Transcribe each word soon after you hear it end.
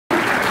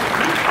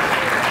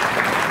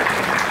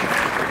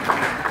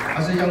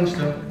As a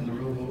youngster in the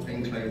rural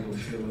enclave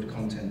of Sherwood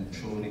Content,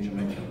 Shoreditch,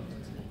 Jamaica,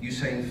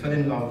 Usain fell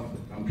in love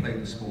and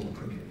played the sport of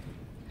cricket.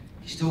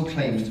 He still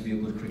claims to be a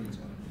good cricketer.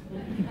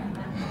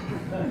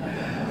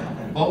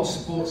 Bolt's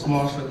sports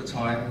master at the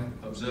time,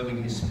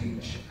 observing his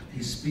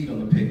speed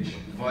on the pitch,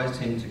 advised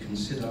him to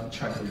consider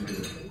track and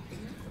field.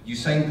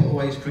 Usain put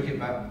away his cricket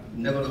bat,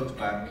 never looked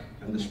back,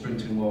 and the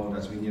sprinting world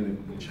as we knew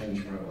it would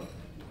change forever.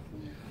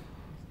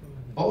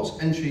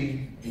 Bolt's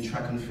entry in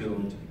track and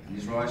field and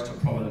his rise to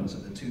prominence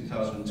at the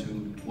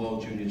 2002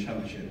 World Junior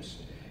Championships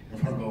in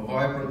front of a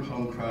vibrant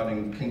home crowd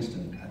in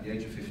Kingston at the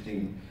age of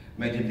 15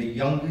 made him the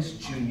youngest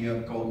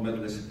junior gold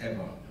medalist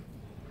ever.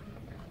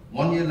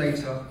 1 year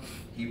later,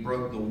 he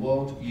broke the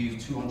World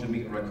Youth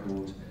 200-metre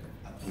record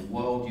at the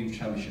World Youth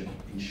Championship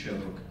in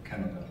Sherbrooke,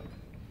 Canada.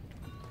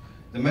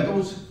 The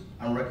medals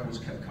and records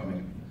kept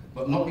coming,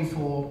 but not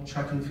before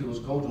track and field's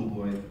golden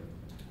boy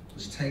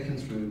was taken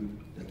through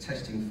the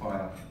testing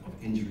fire of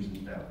injuries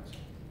and doubt.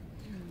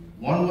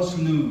 One must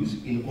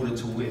lose in order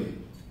to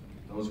win.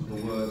 Those were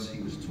the words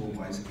he was taught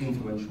by his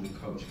influential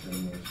coach,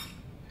 Glenn Mills.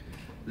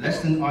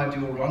 Less than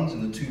ideal runs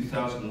in the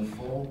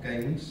 2004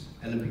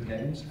 Olympic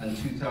Games and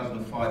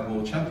 2005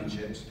 World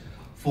Championships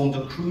formed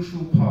a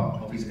crucial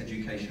part of his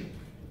education.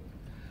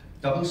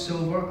 Double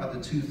silver at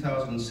the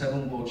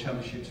 2007 World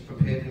Championships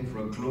prepared him for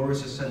a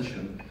glorious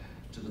ascension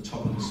to the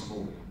top of the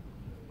sport.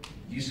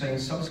 Usain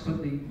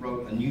subsequently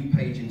wrote a new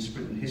page in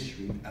sprinting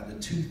history at the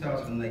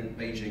 2008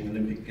 Beijing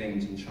Olympic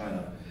Games in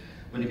China,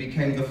 when he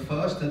became the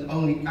first and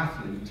only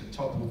athlete to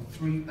topple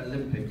 3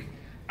 Olympic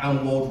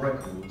and world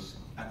records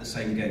at the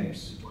same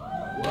Games.